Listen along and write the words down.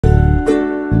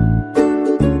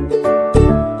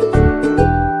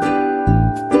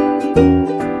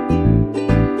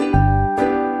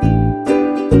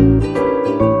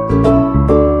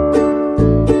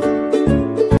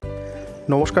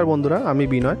নমস্কার বন্ধুরা, আমি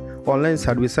বিনয় অনলাইন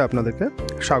সার্ভিসে আপনাদেরকে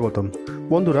স্বাগতম।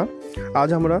 বন্ধুরা, আজ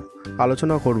আমরা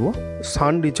আলোচনা করব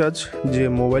সান রিচার্জ যে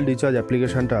মোবাইল রিচার্জ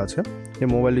অ্যাপ্লিকেশানটা আছে, এই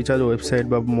মোবাইল রিচার্জ ওয়েবসাইট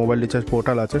বা মোবাইল রিচার্জ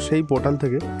পোর্টাল আছে, সেই পোর্টাল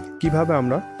থেকে কিভাবে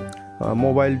আমরা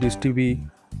মোবাইল ডিস্ট্রিবি,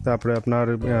 তারপরে আপনার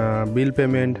বিল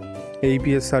পেমেন্ট,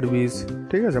 AEPS সার্ভিস,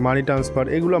 ঠিক আছে, মানি ট্রান্সফার,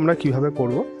 এগুলো আমরা কিভাবে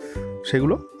করব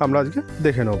সেগুলো আমরা আজকে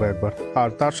দেখে নেবো একবার। আর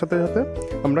তার সাথে সাথে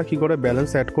আমরা কি করে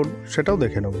ব্যালেন্স অ্যাড করব সেটাও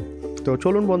দেখে নেব। তো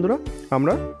চলুন বন্ধুরা,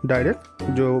 আমরা ডাইরেক্ট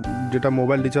যেটা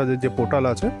মোবাইল রিচার্জের যে পোর্টাল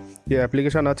আছে, যে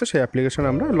অ্যাপ্লিকেশান আছে, সেই অ্যাপ্লিকেশান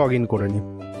আমরা লগ ইন করে নিই।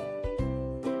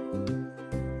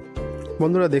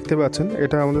 বন্ধুরা দেখতে পাচ্ছেন,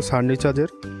 এটা আমাদের সান রিচার্জের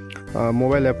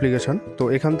মোবাইল অ্যাপ্লিকেশান। তো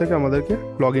এখান থেকে আমাদেরকে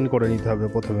লগ ইন করে নিতে হবে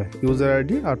প্রথমে, ইউজার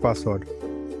আইডি আর পাসওয়ার্ড।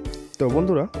 তো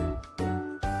বন্ধুরা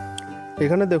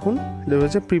এখানে দেখুন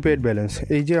রয়েছে প্রিপেড ব্যালেন্স।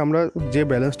 এই যে আমরা যে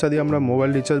ব্যালেন্সটা দিয়ে আমরা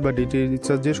মোবাইল রিচার্জ বা DTH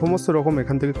রিচার্জ যে সমস্ত রকম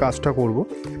এখান থেকে কাজটা করব,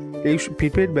 এই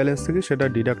প্রিপেড ব্যালেন্স থেকে সেটা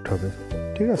ডিডাক্ট হবে,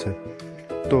 ঠিক আছে।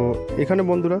 তো এখানে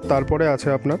বন্ধুরা তারপরে আছে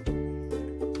আপনার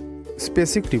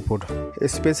স্পেসিক রিপোর্ট। এই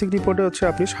স্পেসিক রিপোর্টে হচ্ছে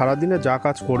আপনি সারাদিনে যা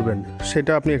কাজ করবেন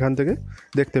সেটা আপনি এখান থেকে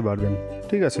দেখতে পারবেন,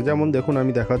 ঠিক আছে। যেমন দেখুন,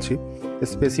 আমি দেখাচ্ছি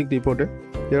স্পেসিক রিপোর্টে।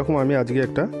 এরকম আমি আজকে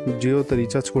একটা জিওতে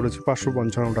রিচার্জ করেছি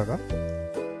 555 টাকা,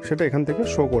 সেটা এখান থেকে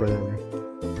শো করে যাবে।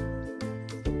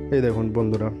 এই দেখুন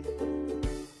বন্ধুরা,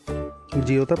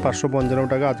 জিওতে 555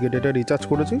 টাকা আজকে ডেটে রিচার্জ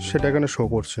করেছি, সেটা এখানে শো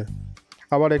করছে।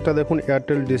 আবার একটা দেখুন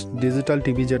এয়ারটেল ডিজিটাল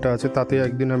টিভি যেটা আছে, তাতে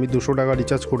একদিন আমি 200 টাকা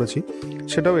রিচার্জ করেছি,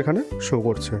 সেটাও এখানে শো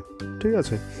করছে, ঠিক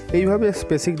আছে। এইভাবে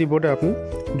স্পেসিক রিপোর্টে আপনি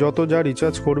যত যা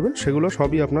রিচার্জ করবেন সেগুলো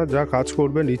সবই আপনার যা কাজ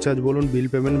করবেন, রিচার্জ বলুন, বিল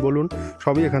পেমেন্ট বলুন,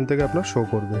 সবই এখান থেকে আপনার শো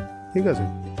করবে, ঠিক আছে।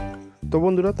 তো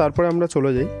বন্ধুরা তারপরে আমরা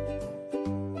চলে যাই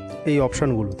এই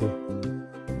অপশানগুলোতে।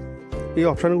 এই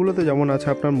অপশানগুলোতে যেমন আছে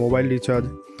আপনার মোবাইল রিচার্জ,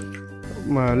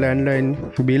 ল্যান্ডলাইন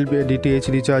বিল, DTH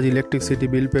recharge, electricity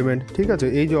bill payment, ঠিক আছে,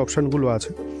 এই যে অপশানগুলো আছে।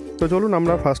 তো চলুন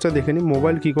আমরা ফার্স্টে দেখে নিই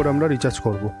মোবাইল কী করে আমরা রিচার্জ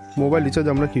করব, মোবাইল রিচার্জ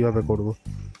আমরা কীভাবে করব।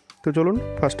 তো চলুন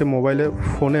ফার্স্টে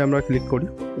ফোনে আমরা ক্লিক করি,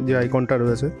 যে আইকনটা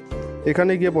রয়েছে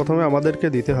এখানে গিয়ে প্রথমে আমাদেরকে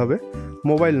দিতে হবে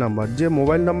মোবাইল নাম্বার। যে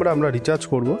মোবাইল নাম্বারে আমরা রিচার্জ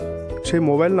করব সেই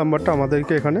মোবাইল নাম্বারটা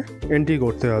আমাদেরকে এখানে এন্ট্রি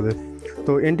করতে হবে।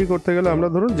 তো এন্ট্রি করতে গেলে আমরা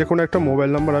ধরুন যে কোনো একটা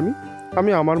মোবাইল নাম্বার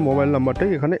আমি আমার মোবাইল নাম্বারটাই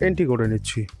এখানে এন্ট্রি করে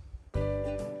নিচ্ছি,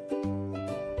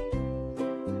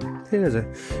 ঠিক আছে।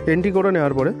 এন্ট্রি করে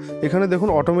নেওয়ার পরে এখানে দেখুন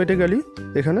অটোমেটিক্যালি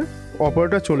এখানে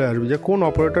অপারেটর চলে আসবে, যে কোন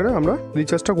অপারেটরে আমরা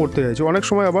রিচার্জটা করতে চাইছি। অনেক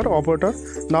সময় আবার অপারেটর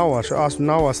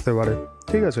নাও আসতে পারে,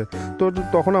 ঠিক আছে। তো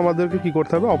তখন আমাদেরকে কী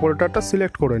করতে হবে, অপারেটরটা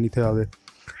সিলেক্ট করে নিতে হবে।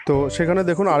 তো সেখানে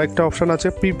দেখুন আরেকটা অপশান আছে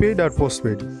প্রিপেড আর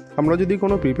পোস্টপেড। আমরা যদি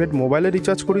কোনো প্রিপেড মোবাইলে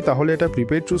রিচার্জ করি তাহলে এটা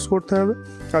প্রিপেড চুজ করতে হবে,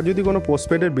 আর যদি কোনো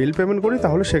পোস্টপেডের বিল পেমেন্ট করি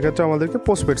তাহলে সেক্ষেত্রে আমাদেরকে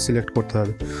পোস্টপেড সিলেক্ট করতে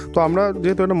হবে। তো আমরা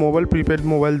যেহেতু একটা প্রিপেড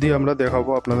মোবাইল দিয়ে আমরা দেখাবো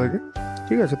আপনাদেরকে,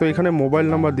 ঠিক আছে। তো এখানে মোবাইল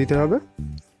নাম্বার দিতে হবে।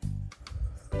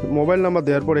 মোবাইল নাম্বার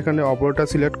দেওয়ার পর এখানে অপারেটর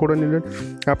সিলেক্ট করে নিলেন।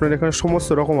 আপনার এখানে সমস্ত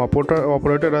রকম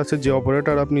অপারেটর আছে, যে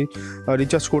অপারেটর আপনি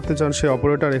রিচার্জ করতে চান সেই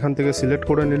অপারেটর এখান থেকে সিলেক্ট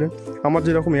করে নিলেন। আমার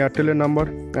যেরকম এয়ারটেলের নাম্বার,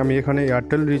 আমি এখানে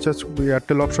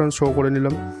এয়ারটেল অপশান শো করে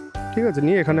নিলাম, ঠিক আছে।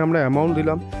 নিয়ে এখানে আমরা অ্যামাউন্ট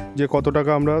দিলাম, যে কত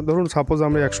টাকা আমরা, ধরুন সাপোজ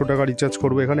আমরা 100 টাকা রিচার্জ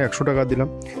করবো, এখানে 100 টাকা দিলাম।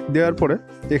 দেওয়ার পরে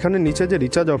এখানে নিচে যে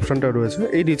রিচার্জ অপশানটা রয়েছে,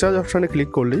 এই রিচার্জ অপশানে ক্লিক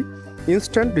করলেই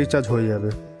ইনস্ট্যান্ট রিচার্জ হয়ে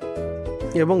যাবে।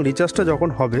 এবং রিচার্জটা যখন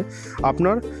হবে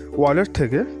আপনার ওয়ালেট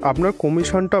থেকে আপনার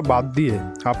কমিশনটা বাদ দিয়ে,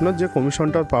 আপনার যে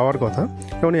কমিশনটা পাওয়ার কথা,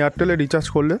 যেমন এয়ারটেলে রিচার্জ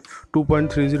করলে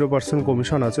 2.30%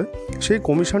 কমিশন আছে, সেই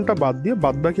কমিশনটা বাদ দিয়ে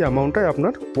বাদবাকি অ্যামাউন্টটাই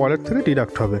আপনার ওয়ালেট থেকে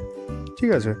ডিডাক্ট হবে, ঠিক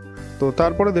আছে। তো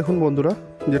তারপরে দেখুন বন্ধুরা,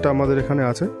 যেটা আমাদের এখানে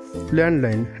আছে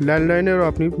ল্যান্ডলাইনেরও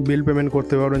আপনি বিল পেমেন্ট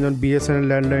করতে পারবেন, যেমন BSNL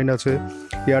ল্যান্ডলাইন আছে,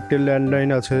 এয়ারটেল ল্যান্ডলাইন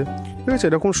আছে, ঠিক আছে।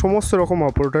 এরকম সমস্ত রকম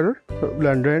অপারেটরের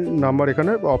ল্যান্ডলাইন নাম্বার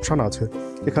এখানে অপশান আছে।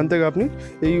 এখান থেকে আপনি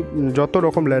এই যত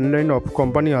রকম ল্যান্ডলাইন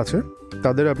কোম্পানি আছে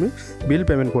তাদের আপনি বিল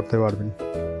পেমেন্ট করতে পারবেন।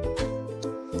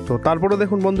 তো তারপরে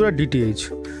দেখুন বন্ধুরা DTH।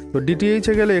 তো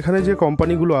DTH-এ গেলে এখানে যে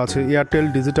কোম্পানিগুলো আছে, Airtel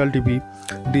digital TV,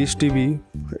 dish TV,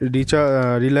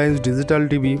 Reliance digital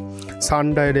TV, সান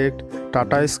ডাইরেক্ট,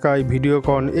 টাটা স্কাই,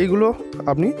 ভিডিওকন, এইগুলো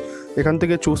আপনি এখান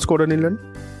থেকে চুজ করে নিলেন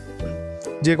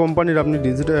যে কোম্পানির আপনি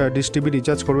ডিশ টিভি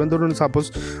রিচার্জ করবেন। ধরুন সাপোজ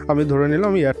আমি ধরে নিলাম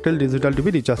আমি এয়ারটেল ডিজিটাল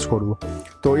টিভি রিচার্জ করব।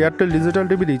 তো এয়ারটেল ডিজিটাল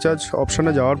টিভি রিচার্জ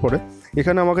অপশানে যাওয়ার পরে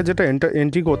এখানে আমাকে যেটা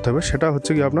এন্ট্রি করতে হবে সেটা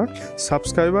হচ্ছে কি আপনার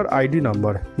সাবস্ক্রাইবার আইডি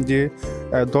নাম্বার, যে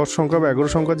 10 সংখ্যা বা 11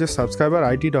 সংখ্যার যে সাবস্ক্রাইবার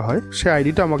আইডিটা হয়, সেই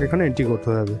আইডিটা আমাকে এখানে এন্ট্রি করতে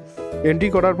হবে। এন্ট্রি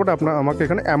করার পরে আমাকে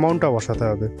এখানে অ্যামাউন্টটা বসাতে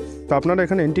হবে। তো আপনারা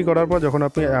এখানে এন্ট্রি করার পর যখন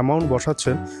আপনি অ্যামাউন্ট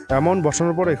বসাচ্ছেন, অ্যামাউন্ট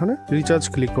বসানোর পর এখানে রিচার্জ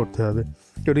ক্লিক করতে হবে।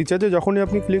 তো রিচার্জে যখনই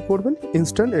আপনি ক্লিক করবেন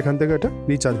ইনস্ট্যান্ট এখান থেকে এটা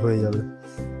রিচার্জ হয়ে যাবে,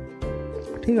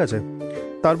 ঠিক আছে।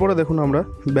 তারপরে দেখুন আমরা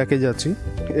ব্যাকে যাচ্ছি,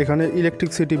 এখানে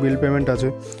ইলেকট্রিসিটি বিল পেমেন্ট আছে।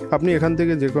 আপনি এখান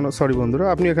থেকে যে কোনো বন্ধুরা,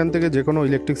 আপনি এখান থেকে যে কোনো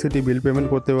ইলেকট্রিসিটি বিল পেমেন্ট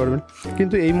করতে পারবেন,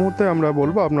 কিন্তু এই মুহূর্তে আমরা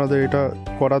বলবো আপনাদের এটা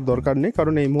করার দরকার নেই,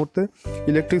 কারণ এই মুহূর্তে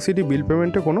ইলেকট্রিসিটি বিল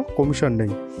পেমেন্টে কোনো কমিশন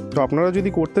নেই। তো আপনারা যদি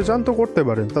করতে চান তো করতে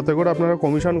পারেন, তাতে করে আপনারা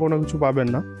কমিশন কোনো কিছু পাবেন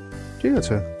না, ঠিক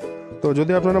আছে। তো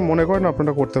যদি আপনারা মনে করেন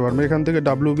আপনারা করতে পারবেন। এখান থেকে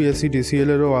WBSC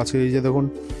DCL-এরও আছে, এই যে দেখুন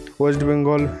West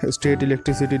Bengal state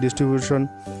electricity distribution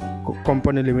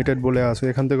company limited বলে আছে,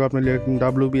 এখান থেকে আপনি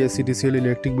WBSC DCL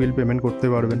electric bill payment করতে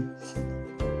পারবেন।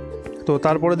 তো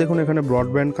তারপরে দেখুন এখানে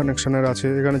ব্রডব্যান্ড কানেকশানের আছে,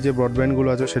 এখানে যে ব্রডব্যান্ডগুলো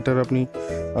আছে সেটার আপনি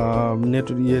নেট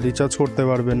রিচার্জ করতে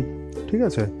পারবেন, ঠিক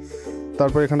আছে।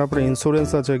 তারপর এখানে আপনার ইন্স্যুরেন্স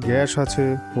আছে, গ্যাস আছে,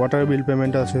 ওয়াটার বিল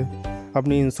পেমেন্ট আছে,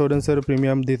 আপনি ইন্স্যুরেন্সের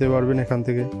প্রিমিয়াম দিতে পারবেন এখান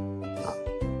থেকে,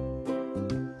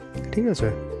 ঠিক আছে।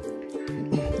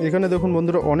 এখানে দেখুন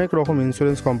বন্ধুরা অনেক রকম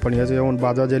ইন্স্যুরেন্স কোম্পানি আছে, যেমন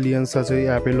বাজাজ এলিয়েন্স আছে,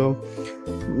 অ্যাপেলো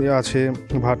আছে,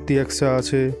 ভারতী এক্সা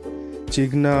আছে,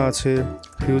 চিগনা আছে,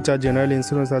 ফিউচার জেনারেল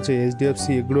ইন্স্যুরেন্স আছে, HDFC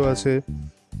এগ্রো আছে,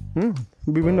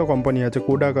 বিভিন্ন কোম্পানি আছে,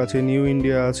 কোডাক আছে, নিউ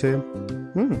ইন্ডিয়া আছে,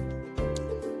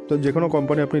 তো যে কোনো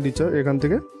কোম্পানি আপনি রিচার্জ এখান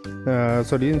থেকে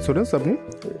ইন্স্যুরেন্স আপনি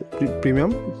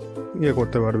প্রিমিয়াম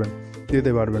করতে পারবেন,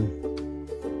 দিতে পারবেন।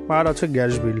 আর আছে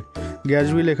গ্যাস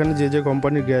বিল, এখানে যে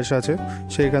কোম্পানির গ্যাস আছে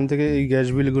সেইখান থেকে এই গ্যাস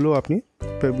বিলগুলো আপনি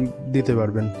দিতে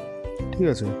পারবেন, ঠিক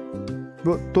আছে।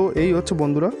 তো এই হচ্ছে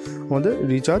বন্ধুরা আমাদের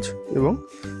রিচার্জ এবং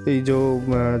এই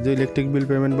যে ইলেকট্রিক বিল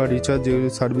পেমেন্ট বা রিচার্জ যে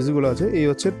সার্ভিসগুলো আছে, এই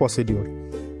হচ্ছে প্রসিডিওর।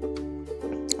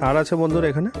 আর আছে বন্ধুরা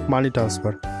এখানে মানি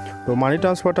ট্রান্সফার। তো মানি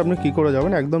ট্রান্সফারটা আপনি কী করে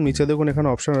যাবেন, একদম নিচে দেখুন এখানে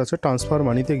অপশান আছে ট্রান্সফার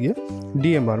মানিতে গিয়ে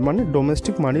DMR মানে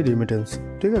ডোমেস্টিক মানি রিমিটেন্স,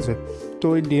 ঠিক আছে। তো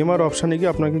ওই DMR অপশানে গিয়ে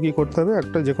আপনাকে কী করতে হবে,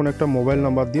 যে কোনো একটা মোবাইল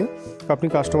নাম্বার দিয়ে আপনি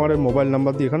কাস্টমারের মোবাইল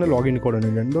নাম্বার দিয়ে এখানে লগ ইন করে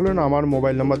নিলেন। ধরুন আমার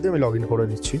মোবাইল নাম্বার দিয়ে আমি লগ ইন করে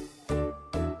দিচ্ছি।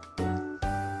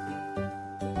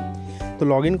 তো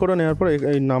লগ ইন করে নেওয়ার পর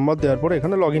এই নাম্বার দেওয়ার পরে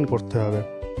এখানে লগ ইন করতে হবে।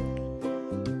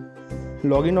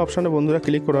 লগ ইন অপশানে বন্ধুরা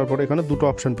ক্লিক করার পরে এখানে দুটো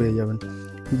অপশান পেয়ে যাবেন,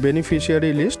 বেনিফিশিয়ারি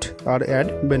লিস্ট আর অ্যাড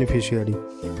বেনিফিশিয়ারি।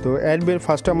 তো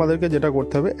ফার্স্টে আমাদেরকে যেটা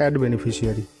করতে হবে অ্যাড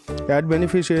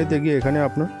বেনিফিশিয়ারিতে গিয়ে এখানে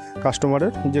আপনার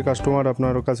যে কাস্টমার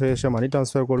আপনার কাছে এসে মানি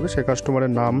ট্রান্সফার করবে সে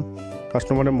কাস্টমারের নাম,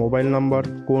 কাস্টমারের মোবাইল নাম্বার,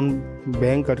 কোন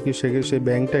ব্যাংক আর কি সেই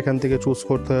ব্যাংকটা এখান থেকে চুজ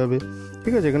করতে হবে,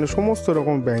 ঠিক আছে। এখানে সমস্ত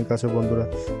রকম ব্যাংক আছে বন্ধুরা,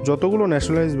 যতগুলো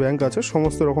ন্যাশনালাইজ ব্যাংক আছে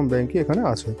সমস্ত রকম ব্যাংকই এখানে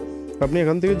আছে, আপনি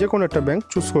এখান থেকে যে কোনো একটা ব্যাংক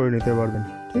চুজ করে নিতে পারবেন,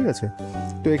 ঠিক আছে।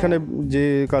 তো এখানে যে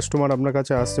কাস্টমার আপনার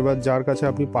কাছে আসছে বা যার কাছে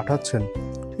আপনি পাঠাচ্ছেন,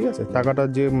 ঠিক আছে, টাকাটা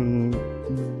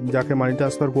যাকে মানি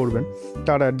ট্রান্সফার করবেন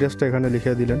তার অ্যাড্রেসটা এখানে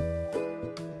লিখে দিলেন।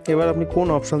 এবার আপনি কোন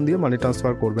অপশান দিয়ে মানি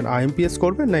ট্রান্সফার করবেন, IMPS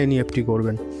করবেন না NEFT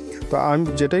করবেন। তো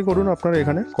যেটাই করুন আপনারা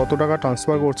এখানে কত টাকা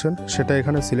ট্রান্সফার করছেন সেটা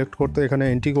এখানে সিলেক্ট করতে, এখানে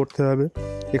এন্ট্রি করতে হবে,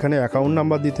 এখানে অ্যাকাউন্ট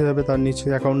নাম্বার দিতে হবে, তার নিচে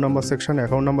অ্যাকাউন্ট নাম্বার সেকশানে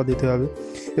অ্যাকাউন্ট নাম্বার দিতে হবে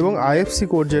এবং IFSC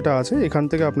কোড যেটা আছে এখান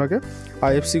থেকে আপনাকে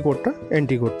IFSC কোডটা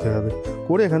এন্ট্রি করতে হবে,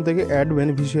 করে এখান থেকে অ্যাড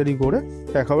বেনিফিশিয়ারি করে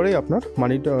একেবারেই আপনার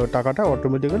টাকাটা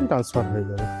অটোমেটিক্যালি ট্রান্সফার হয়ে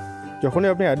যাবে। যখনই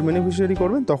আপনি অ্যাড বেনিফিশিয়ারি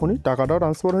করবেন তখনই টাকাটাও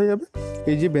ট্রান্সফার হয়ে যাবে,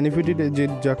 এই যে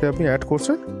যাকে আপনি অ্যাড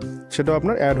করছেন সেটাও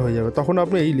আপনার অ্যাড হয়ে যাবে, তখন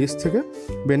আপনি এই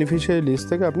বেনিফিশিয়ারি লিস্ট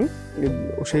থেকে আপনি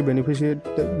সেই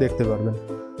বেনিফিশিয়ারিটা দেখতে পারবেন,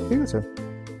 ঠিক আছে।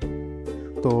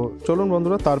 তো চলুন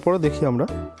বন্ধুরা তারপরে দেখি আমরা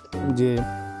যে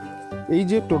এই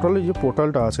যে টোটালি যে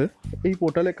পোর্টালটা আছে, এই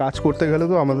পোর্টালে কাজ করতে গেলে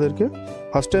তো আমাদেরকে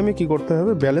ফার্স্ট টাইমে কী করতে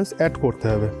হবে, ব্যালেন্স অ্যাড করতে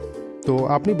হবে। তো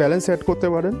আপনি ব্যালেন্স অ্যাড করতে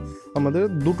পারেন আমাদের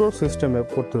দুটো সিস্টেমে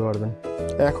করতে পারবেন।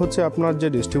 এক হচ্ছে আপনার যে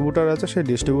ডিস্ট্রিবিউটার আছে সেই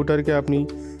ডিস্ট্রিবিউটারকে আপনি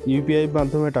UPI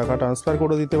মাধ্যমে টাকা ট্রান্সফার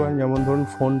করে দিতে পারেন, যেমন ধরুন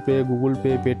ফোনপে, গুগল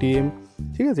পে, পেটিএম,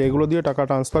 ঠিক আছে, এগুলো দিয়ে টাকা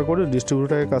ট্রান্সফার করে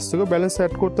ডিস্ট্রিবিউটারের কাছ থেকেও ব্যালেন্স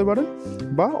অ্যাড করতে পারেন।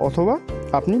 বা অথবা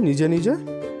আপনি নিজে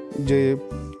যে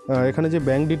এখানে যে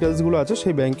ব্যাঙ্ক ডিটেলসগুলো আছে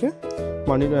সেই ব্যাঙ্কে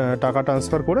টাকা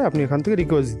ট্রান্সফার করে আপনি এখান থেকে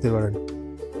রিকোয়েস্ট দিতে পারেন।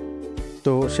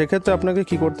 তো সেক্ষেত্রে আপনাকে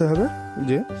কি করতে হবে,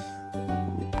 যে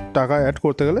টাকা অ্যাড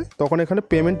করতে গেলে তখন এখানে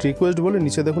পেমেন্ট রিকোয়েস্ট বলে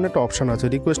নিচে দেখুন একটা অপশান আছে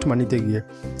রিকোয়েস্ট মানিতে গিয়ে,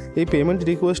 এই পেমেন্ট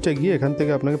রিকোয়েস্টে গিয়ে এখান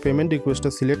থেকে আপনাকে পেমেন্ট রিকোয়েস্টটা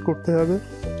সিলেক্ট করতে হবে,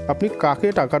 আপনি কাকে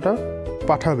টাকাটা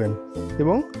পাঠাবেন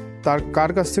এবং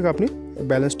কার কাছ থেকে আপনি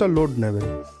ব্যালেন্সটা লোড নেবেন।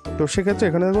 তো সেক্ষেত্রে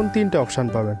এখানে দেখুন তিনটে অপশান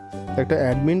পাবেন, একটা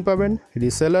অ্যাডমিন পাবেন,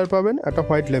 রিসেলার পাবেন, একটা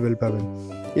হোয়াইট লেভেল পাবেন।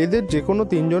 এদের যে কোনো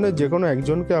তিনজনের যে কোনো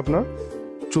একজনকে আপনার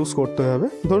চুজ করতে হবে।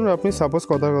 ধরুন আপনি সাপোজ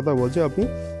কথা বলছি, আপনি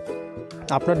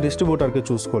আপনার ডিস্ট্রিবিউটারকে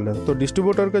চুজ করলেন, তো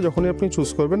ডিস্ট্রিবিউটারকে যখনই আপনি চুজ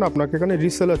করবেন আপনাকে এখানে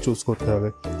রিসেলার চুজ করতে হবে,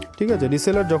 ঠিক আছে।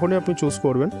 রিসেলার যখনই আপনি চুজ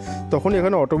করবেন তখন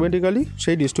এখানে অটোমেটিক্যালি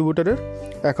সেই ডিস্ট্রিবিউটারের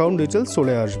অ্যাকাউন্ট ডিটেলস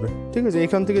চলে আসবে, ঠিক আছে।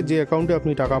 এখান থেকে যে অ্যাকাউন্টে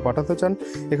আপনি টাকা পাঠাতে চান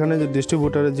এখানে যে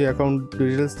ডিস্ট্রিবিউটারের যে অ্যাকাউন্ট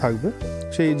ডিটেলস থাকবে,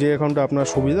 সেই যে অ্যাকাউন্টে আপনার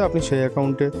সুবিধা আপনি সেই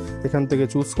অ্যাকাউন্টে এখান থেকে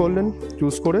চুজ করলেন,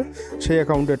 চুজ করে সেই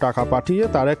অ্যাকাউন্টে টাকা পাঠিয়ে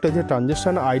তার একটা যে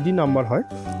ট্রানজ্যাকশান আইডি নাম্বার হয়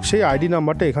সেই আইডি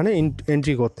নাম্বারটা এখানে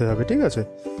এন্ট্রি করতে হবে, ঠিক আছে।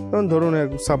 যেমন ধরুন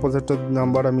সাপোজ একটা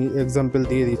নাম্বার আমি এক্সাম্পল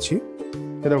দিয়ে দিচ্ছি,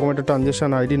 এরকম একটা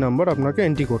ট্রানজ্যাকশান আইডি নাম্বার আপনাকে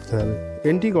এন্ট্রি করতে হবে।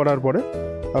 এন্ট্রি করার পরে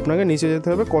আপনাকে নিচে যেতে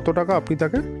হবে কত টাকা আপনি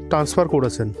তাকে ট্রান্সফার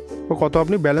করেছেন বা কত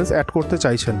আপনি ব্যালেন্স অ্যাড করতে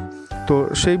চাইছেন। তো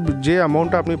সেই যে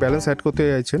অ্যামাউন্টটা আপনি ব্যালেন্স অ্যাড করতে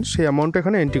চাইছেন সেই অ্যামাউন্টটা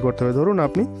এখানে এন্ট্রি করতে হবে। ধরুন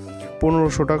আপনি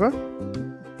 1500 টাকা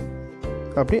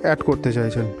আপনি অ্যাড করতে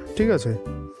চাইছেন, ঠিক আছে।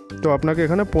 তো আপনাকে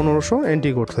এখানে 1500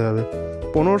 এন্ট্রি করতে হবে।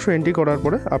 1500 এন্ট্রি করার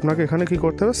পরে আপনাকে এখানে কি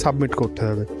করতে হবে, সাবমিট করতে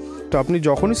হবে। তো আপনি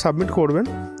যখনই সাবমিট করবেন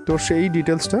তো সেই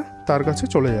ডিটেলসটা তার কাছে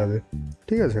চলে যাবে,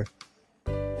 ঠিক আছে।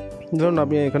 ধরুন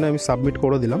আমি সাবমিট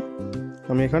করে দিলাম,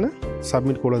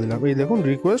 এই দেখুন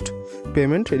রিকোয়েস্ট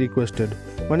পেমেন্ট রিকোয়েস্টেড,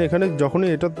 মানে এখানে যখনই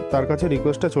এটা তার কাছে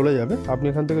রিকোয়েস্টটা চলে যাবে আপনি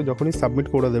এখান থেকে যখনই সাবমিট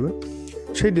করে দেবেন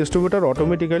সেই ডিস্ট্রিবিউটার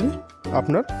অটোমেটিক্যালি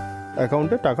আপনার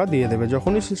অ্যাকাউন্টে টাকা দিয়ে দেবে।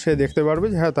 যখনই সে দেখতে পারবে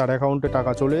যে হ্যাঁ তার অ্যাকাউন্টে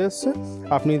টাকা চলে এসছে,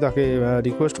 আপনি তাকে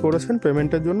রিকোয়েস্ট করেছেন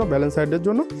পেমেন্টের জন্য, ব্যালেন্স অ্যাডের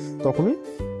জন্য, তখনই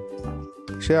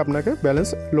সে আপনাকে ব্যালেন্স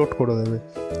লোড করে দেবে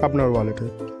আপনার ওয়ালেটে।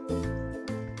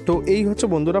 তো এই হচ্ছে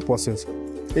বন্ধুরা প্রসেস।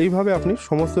 এইভাবে আপনি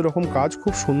সমস্ত রকম কাজ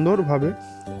খুব সুন্দরভাবে,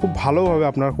 খুব ভালোভাবে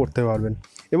আপনারা করতে পারবেন।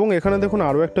 এবং এখানে দেখুন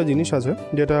আরও একটা জিনিস আছে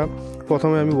যেটা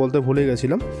প্রথমে আমি বলতে ভুলে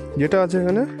গেছিলাম, যেটা আছে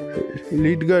এখানে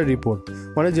লিড গাইড রিপোর্ট,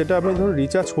 মানে যেটা আপনি ধরুন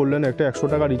রিচার্জ করলেন, একটা 100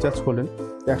 টাকা রিচার্জ করলেন,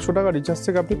 100 টাকা রিচার্জ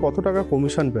থেকে আপনি কত টাকা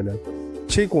কমিশন পেলেন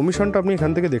সেই কমিশনটা আপনি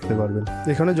এখান থেকে দেখতে পারবেন।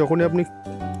 এখানে যখনই আপনি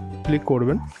ক্লিক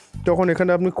করবেন তখন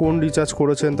এখানে আপনি কোন রিচার্জ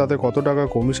করেছেন, তাতে কত টাকা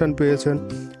কমিশন পেয়েছেন,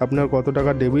 আপনার কত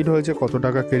টাকা ডেবিট হয়েছে, কত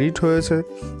টাকা ক্রেডিট হয়েছে,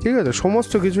 ঠিক আছে,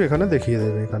 সমস্ত কিছু এখানে দেখিয়ে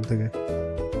দেবে। এখান থেকে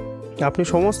আপনি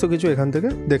সমস্ত কিছু এখান থেকে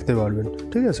দেখতে পারবেন,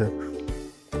 ঠিক আছে।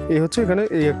 এই হচ্ছে এখানে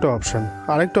এই একটা অপশান।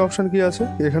 আরেকটা অপশান কি আছে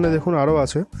এখানে দেখুন আরও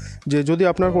আছে, যে যদি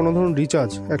আপনার কোনো ধরুন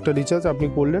একটা রিচার্জ আপনি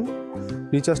করলেন,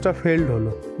 রিচার্জটা ফেলড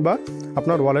হলো বা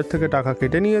আপনার ওয়ালেট থেকে টাকা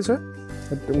কেটে নিয়েছে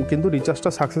কিন্তু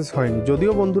রিচার্জটা সাকসেস হয়নি,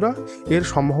 যদিও বন্ধুরা এর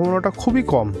সম্ভাবনাটা খুবই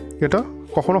কম, এটা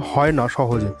কখনো হয় না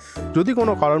সহজে। যদি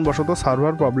কোনো কারণবশত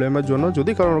সার্ভার প্রবলেমের জন্য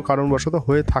যদি কোনো কারণবশত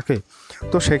হয়ে থাকে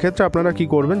তো সেক্ষেত্রে আপনারা কি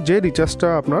করবেন, যে রিচার্জটা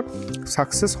আপনার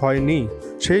সাকসেস হয়নি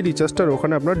সেই রিচার্জটার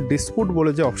ওখানে আপনার ডিসপুট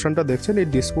বলে যে অপশানটা দেখছেন এই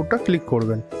ডিসপুটটা ক্লিক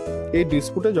করবেন। এই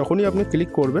ডিসপুটে যখনই আপনি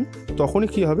ক্লিক করবেন তখনই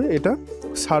কি হবে, এটা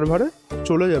সার্ভারে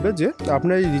চলে যাবে যে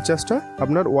আপনার এই রিচার্জটা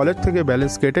আপনার ওয়ালেট থেকে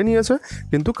ব্যালেন্স কেটে নিয়েছে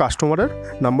কিন্তু কাস্টমারের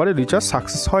নাম্বারে রিচার্জ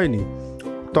সাকসেস হয়নি।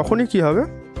 তখনই কি হবে,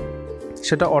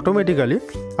 সেটা অটোমেটিক্যালি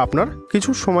আপনার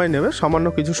কিছু সময় নেবে, সামান্য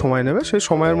কিছু সময় নেবে, সেই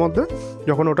সময়ের মধ্যে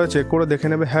যখন ওটা চেক করে দেখে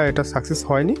নেবে হ্যাঁ এটা সাকসেস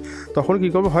হয়নি, তখন কী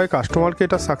করবে, হয় কাস্টমারকে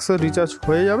এটা সাকসেস রিচার্জ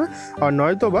হয়ে যাবে, আর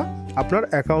নয়তো বা আপনার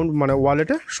অ্যাকাউন্ট মানে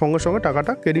ওয়ালেটে সঙ্গে সঙ্গে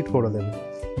টাকাটা ক্রেডিট করে দেবে।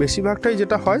 বেশিরভাগটাই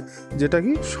যেটা হয়, যেটা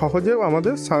কি সহজে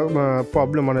আমাদের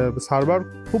প্রবলেম মানে সার্ভার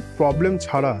খুব প্রবলেম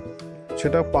ছাড়া,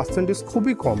 সেটা পার্সেন্টেজ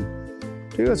খুবই কম,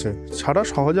 ঠিক আছে, ছাড়া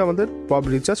সহজে আমাদের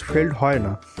রিচার্জ ফেলড হয়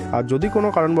না। আর যদি কোনো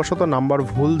কারণবশত নাম্বার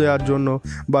ভুল দেওয়ার জন্য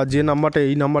বা যে নাম্বারটা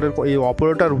এই নাম্বারের এই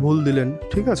অপারেটর ভুল দিলেন,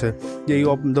 ঠিক আছে, যে এই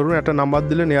ধরুন একটা নাম্বার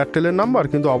দিলেন এয়ারটেলের নাম্বার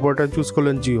কিন্তু অপারেটর চুজ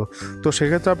করলেন জিও, তো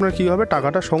সেক্ষেত্রে আপনার কী হবে,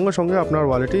 টাকাটা সঙ্গে সঙ্গে আপনার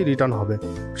ওয়ালেটেই রিটার্ন হবে,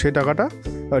 সেই টাকাটা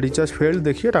রিচার্জ ফেলড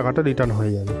দেখিয়ে টাকাটা রিটার্ন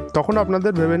হয়ে যাবে। তখন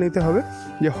আপনাদের ভেবে নিতে হবে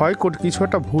যে হয় কিছু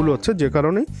একটা ভুল হচ্ছে যে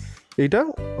কারণেই এইটা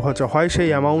হচ্ছে, হয় সেই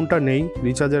অ্যামাউন্টটা নেই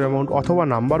রিচার্জের অ্যামাউন্ট, অথবা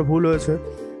নাম্বার ভুল হয়েছে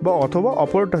বা অথবা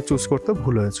অপারেটর চুজ করতে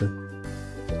ভুল হয়েছে,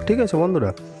 ঠিক আছে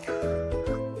বন্ধুরা।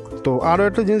 তো আরও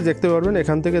একটা জিনিস দেখতে পারবেন,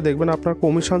 এখান থেকে দেখবেন আপনার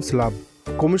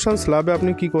কমিশন স্ল্যাবে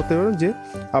আপনি কি করতে পারেন, যে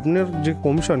আপনার যে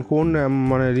কমিশন কোন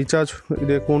মানে রিচার্জ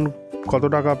কত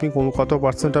টাকা আপনি কত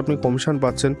পার্সেন্ট আপনি কমিশন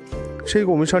পাচ্ছেন, সেই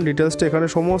কমিশন ডিটেলসটা এখানে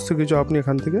সমস্ত কিছু আপনি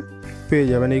এখান থেকে পেয়ে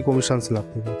যাবেন এই কমিশন স্ল্যাব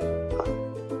থেকে।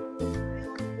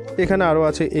 এখানে আরও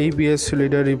আছে AEPS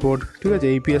লিডার রিপোর্ট, ঠিক আছে,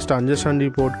 AEPS transaction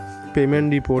report, payment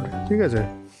report, ঠিক আছে।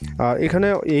 আর এখানে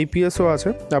AEPSও আছে,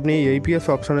 আপনি এই AEPS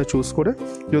অপশানে চুজ করে,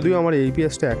 যদিও আমার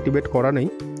AEPSটা অ্যাক্টিভেট করা নেই,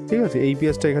 ঠিক আছে,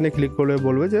 AEPSটা এখানে ক্লিক করলে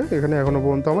বলবে যে এখানে এখনও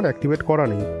পর্যন্ত আমার অ্যাক্টিভেট করা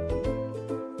নেই,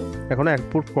 এখনও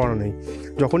অ্যাপ্রুভ করা নেই।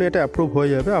 যখনই এটা অ্যাপ্রুভ হয়ে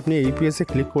যাবে আপনি AEPSে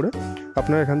ক্লিক করে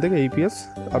আপনার এখান থেকে AEPS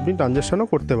আপনি ট্রানজ্যাকশানও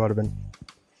করতে পারবেন।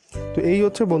 তো এই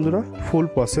হচ্ছে বন্ধুরা ফুল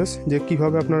প্রসেস, যে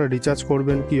কীভাবে আপনারা রিচার্জ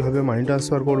করবেন, কীভাবে মানি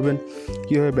ট্রান্সফার করবেন,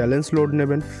 কীভাবে ব্যালেন্স লোড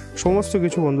নেবেন, সমস্ত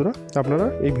কিছু বন্ধুরা আপনারা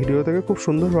এই ভিডিও থেকে খুব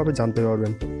সুন্দরভাবে জানতে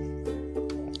পারবেন।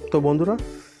 তো বন্ধুরা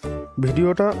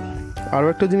ভিডিওটা আরও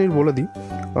একটা জিনিস বলে দিই,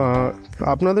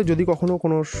 আপনাদের যদি কখনও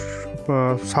কোনো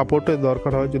সাপোর্টের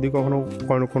দরকার হয়, যদি কখনও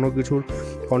কোনো কিছুর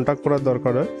কন্ট্যাক্ট করার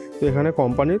দরকার হয়, তো এখানে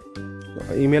কোম্পানির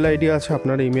ইমেল আইডি আছে,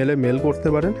 আপনারা ইমেলে মেল করতে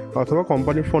পারেন, অথবা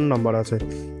কোম্পানির ফোন নাম্বার আছে,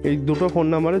 এই দুটো ফোন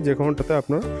নাম্বারে যে কোনোটাতে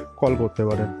আপনারা কল করতে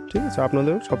পারেন। ঠিক আছে,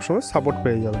 আপনাদের সবসময় সাপোর্ট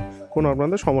পেয়ে যাবেন, কোনো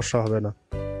আপনাদের সমস্যা হবে না।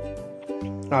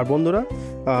 আর বন্ধুরা,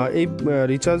 এই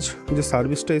রিচার্জ যে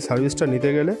সার্ভিসটা, এই সার্ভিসটা নিতে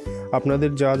গেলে আপনাদের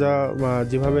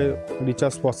যেভাবে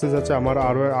রিচার্জ প্রসেস আছে, আমার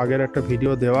আরও আগের একটা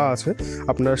ভিডিও দেওয়া আছে,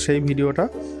 আপনারা সেই ভিডিওটা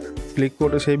ক্লিক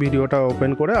করে সেই ভিডিওটা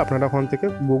ওপেন করে আপনারা ওখান থেকে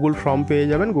গুগল ফর্ম পেয়ে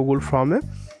যাবেন। গুগল ফর্মে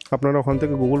আপনারা ওখান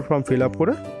থেকে গুগল ফর্ম ফিল আপ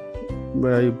করে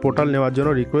এই পোর্টাল নেওয়ার জন্য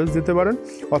রিকোয়েস্ট দিতে পারেন,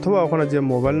 অথবা ওখানে যে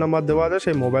মোবাইল নাম্বার দেওয়া আছে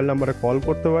সেই মোবাইল নাম্বারে কল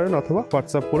করতে পারেন, অথবা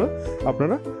হোয়াটসঅ্যাপ করে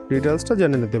আপনারা ডিটেলসটা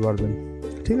জেনে নিতে পারবেন।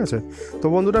 ঠিক আছে, তো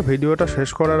বন্ধুরা, ভিডিওটা শেষ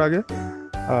করার আগে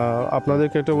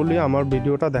আপনাদেরকে একটা বলি, আমার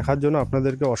ভিডিওটা দেখার জন্য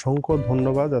আপনাদেরকে অসংখ্য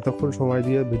ধন্যবাদ, এতক্ষণ সময়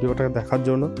দিয়ে ভিডিওটা দেখার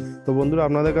জন্য। তো বন্ধুরা,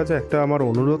 আপনাদের কাছে একটা আমার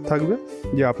অনুরোধ থাকবে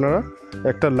যে আপনারা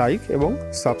একটা লাইক এবং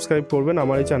সাবস্ক্রাইব করবেন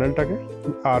আমার এই চ্যানেলটাকে,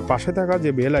 আর পাশে থাকা যে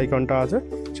বেল আইকনটা আছে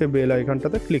সেই বেল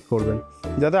আইকনটাতে ক্লিক করবেন,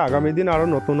 যাতে আগামী দিন আরও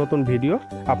নতুন নতুন ভিডিও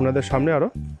আপনাদের সামনে আরও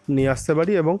নিয়ে আসতে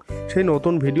পারি, এবং সেই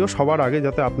নতুন ভিডিও সবার আগে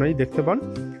যাতে আপনারাই দেখতে পান,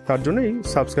 তার জন্য এই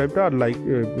সাবস্ক্রাইবটা আর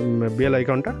বেল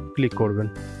আইকনটা ক্লিক করবেন।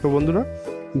 তো বন্ধুরা,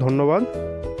 ধন্যবাদ,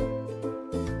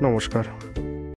 নমস্কার।